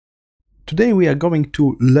Today we are going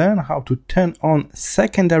to learn how to turn on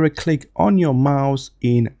secondary click on your mouse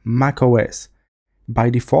in macOS. By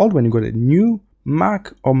default, when you got a new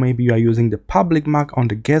Mac, or maybe you are using the public Mac on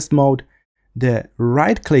the guest mode, the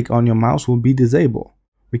right click on your mouse will be disabled.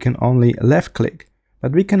 We can only left click,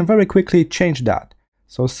 but we can very quickly change that.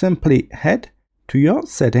 So simply head to your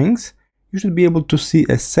settings. You should be able to see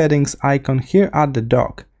a settings icon here at the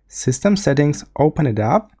dock. System settings, open it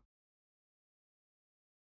up.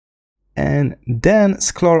 And then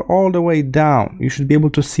scroll all the way down. You should be able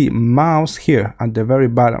to see mouse here at the very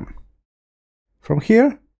bottom. From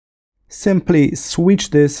here, simply switch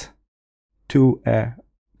this to a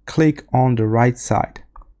click on the right side.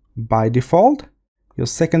 By default, your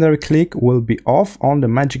secondary click will be off on the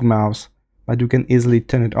Magic Mouse, but you can easily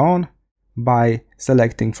turn it on by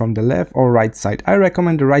selecting from the left or right side. I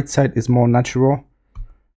recommend the right side is more natural.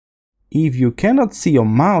 If you cannot see your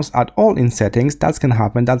mouse at all in settings, that can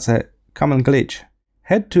happen. That's a common glitch.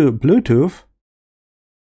 Head to Bluetooth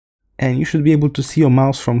and you should be able to see your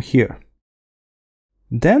mouse from here.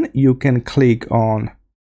 Then you can click on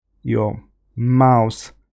your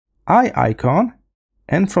mouse eye icon,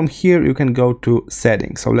 and from here you can go to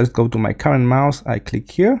settings. So let's go to my current mouse. I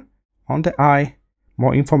click here on the eye,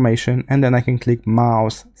 more information, and then I can click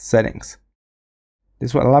mouse settings.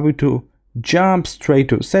 This will allow you to jump straight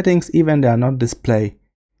to settings even they are not displayed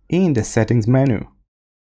in the settings menu.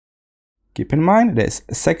 Keep in mind there's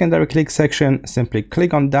a secondary click section. Simply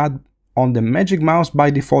click on that. On the Magic Mouse, by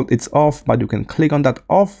default it's off, but you can click on that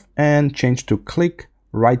off and change to click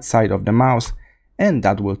right side of the mouse, and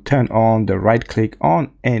that will turn on the right click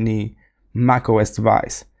on any macOS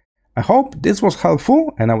device. I hope this was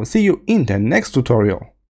helpful, and I will see you in the next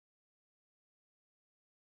tutorial.